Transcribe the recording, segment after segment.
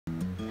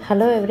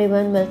Hello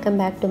everyone, welcome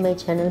back to my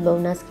channel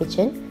Bhavna's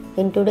Kitchen.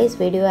 In today's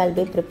video I'll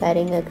be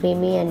preparing a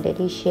creamy and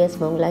delicious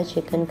Mughlai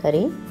chicken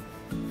curry.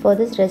 For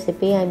this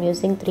recipe I am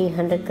using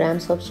 300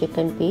 grams of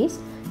chicken piece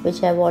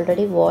which I have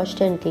already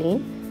washed and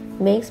cleaned.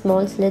 Make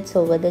small slits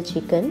over the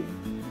chicken.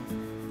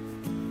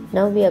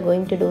 Now we are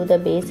going to do the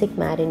basic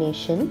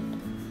marination.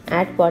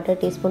 Add quarter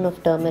teaspoon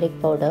of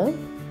turmeric powder,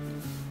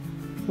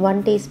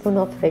 1 teaspoon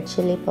of red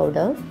chilli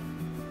powder,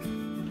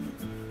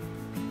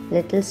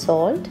 little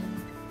salt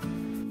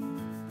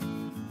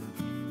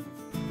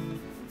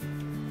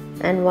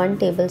and 1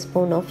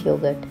 tablespoon of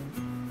yogurt,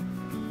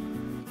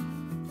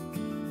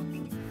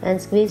 and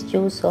squeeze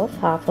juice of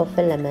half of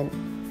a lemon.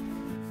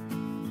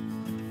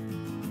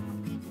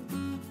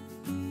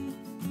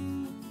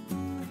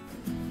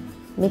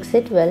 Mix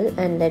it well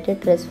and let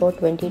it rest for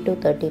 20 to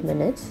 30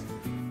 minutes.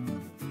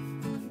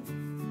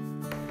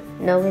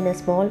 Now in a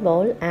small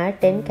bowl add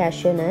 10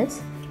 cashew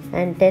nuts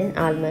and 10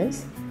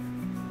 almonds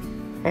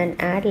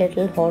and add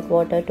little hot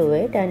water to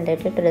it and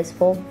let it rest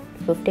for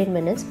 15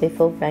 minutes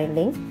before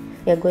grinding.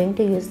 We are going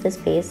to use this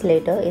paste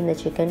later in the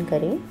chicken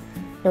curry.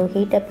 Now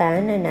heat a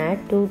pan and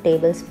add 2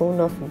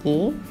 tablespoons of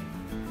ghee.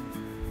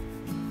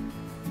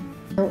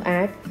 Now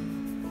add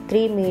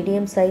 3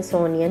 medium size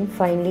onion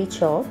finely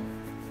chopped.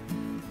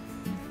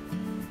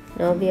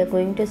 Now we are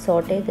going to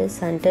saute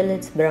this until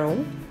it's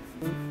brown.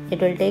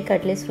 It will take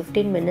at least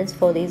 15 minutes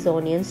for these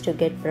onions to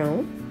get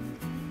brown.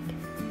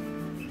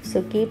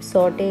 So keep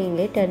sauteing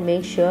it and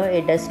make sure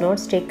it does not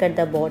stick at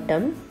the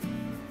bottom.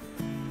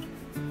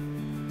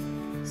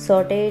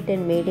 Saute it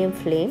in medium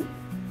flame.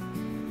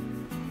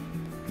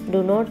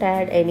 Do not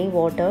add any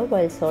water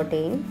while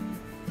sauteing.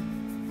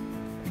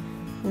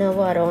 Now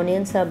our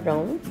onions are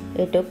brown.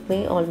 It took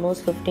me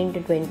almost 15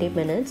 to 20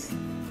 minutes.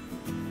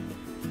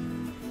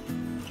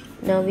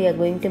 Now we are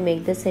going to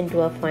make this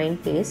into a fine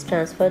paste.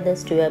 Transfer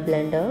this to a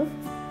blender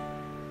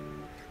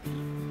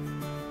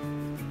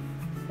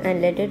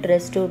and let it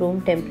rest to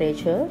room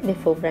temperature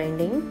before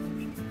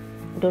grinding.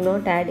 Do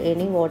not add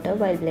any water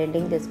while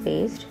blending this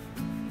paste.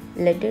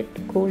 Let it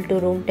cool to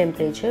room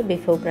temperature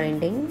before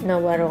grinding.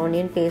 Now our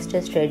onion paste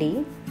is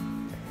ready.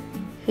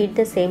 Heat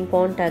the same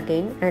pot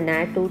again and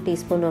add 2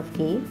 teaspoons of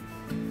ghee.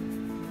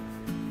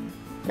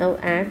 Now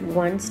add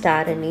 1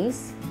 star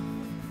anise,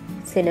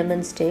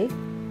 cinnamon stick,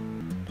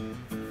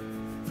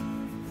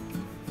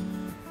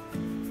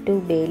 2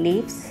 bay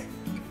leaves,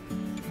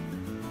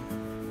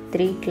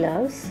 3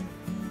 cloves,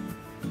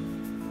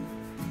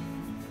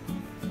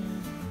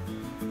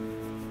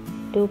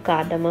 2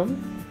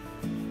 cardamom.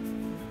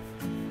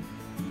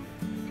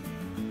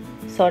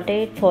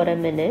 Saute it for a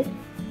minute.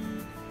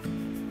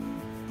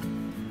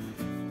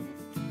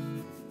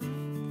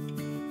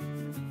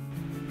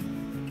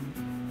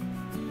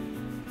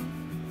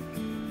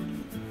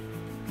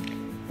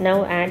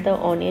 Now add the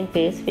onion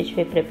paste which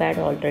we prepared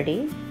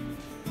already.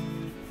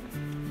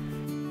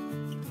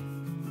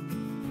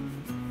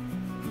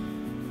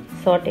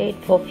 Saute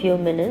it for few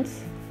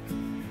minutes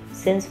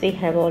since we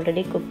have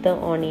already cooked the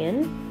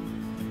onion.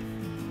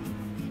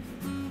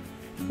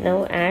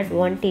 Now add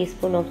 1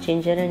 teaspoon of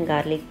ginger and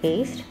garlic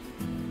paste.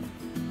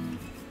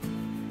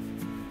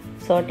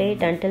 Saute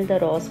it until the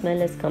raw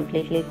smell is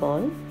completely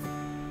gone.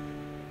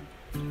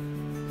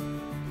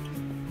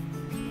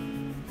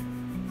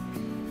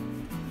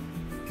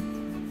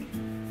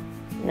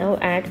 Now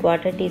add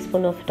quarter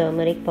teaspoon of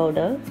turmeric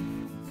powder,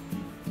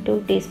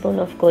 2 teaspoons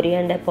of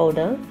coriander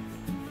powder,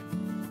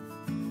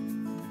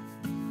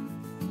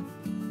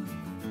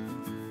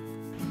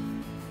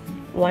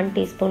 one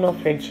teaspoon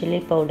of red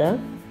chilli powder,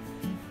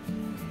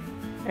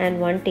 and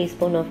 1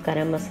 teaspoon of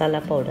garam masala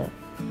powder.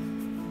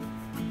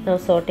 Now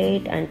saute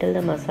it until the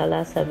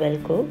masalas are well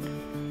cooked.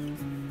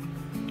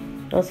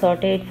 Now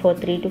saute it for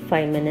 3 to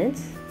 5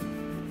 minutes.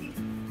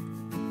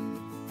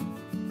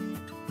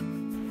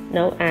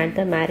 Now add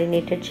the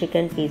marinated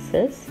chicken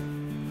pieces.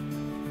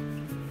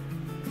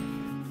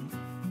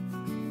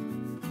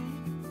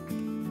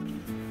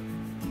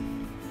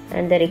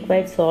 And the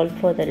required salt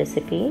for the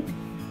recipe.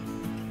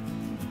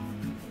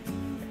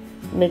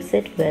 Mix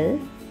it well.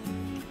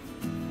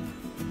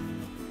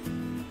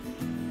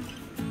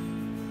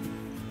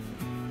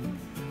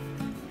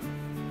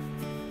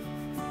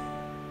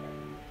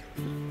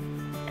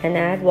 And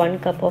add 1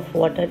 cup of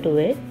water to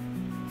it.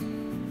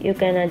 You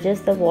can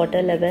adjust the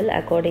water level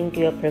according to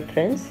your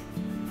preference.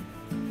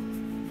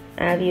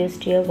 I have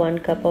used here 1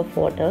 cup of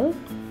water.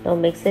 Now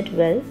mix it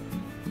well.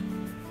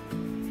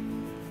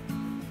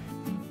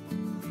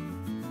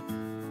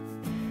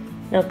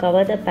 Now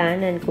cover the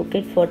pan and cook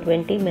it for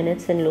 20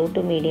 minutes in low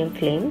to medium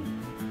flame.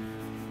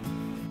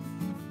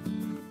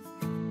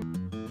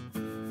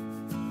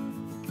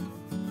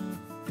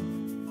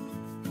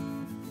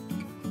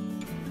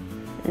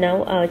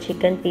 Now our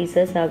chicken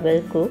pieces are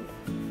well cooked.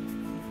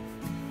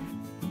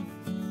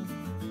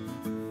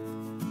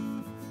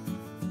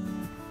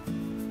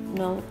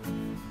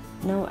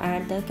 Now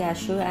add the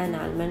cashew and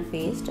almond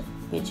paste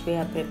which we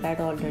have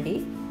prepared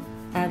already.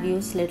 I have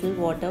used little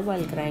water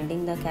while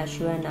grinding the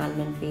cashew and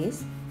almond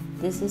paste.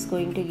 This is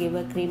going to give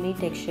a creamy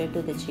texture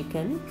to the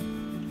chicken.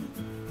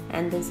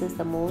 and this is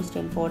the most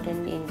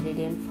important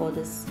ingredient for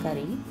this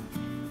curry.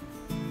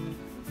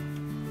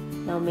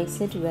 Now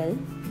mix it well.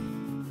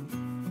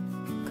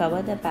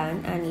 Cover the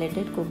pan and let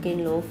it cook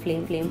in low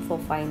flame for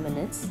 5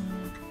 minutes.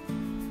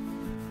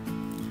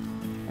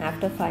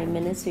 After 5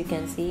 minutes, you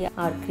can see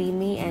our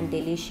creamy and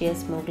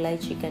delicious Mughlai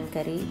chicken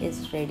curry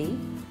is ready.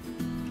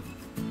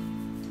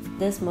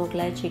 This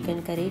Mughlai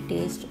chicken curry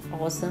tastes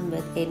awesome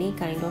with any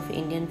kind of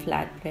Indian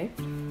flatbread,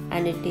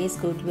 and it tastes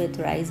good with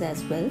rice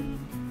as well.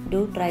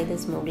 Do try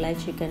this Mughlai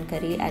chicken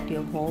curry at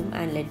your home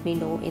and let me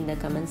know in the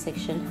comment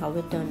section how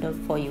it turned out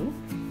for you.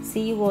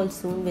 See you all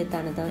soon with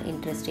another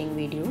interesting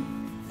video.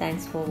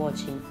 Thanks for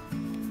watching.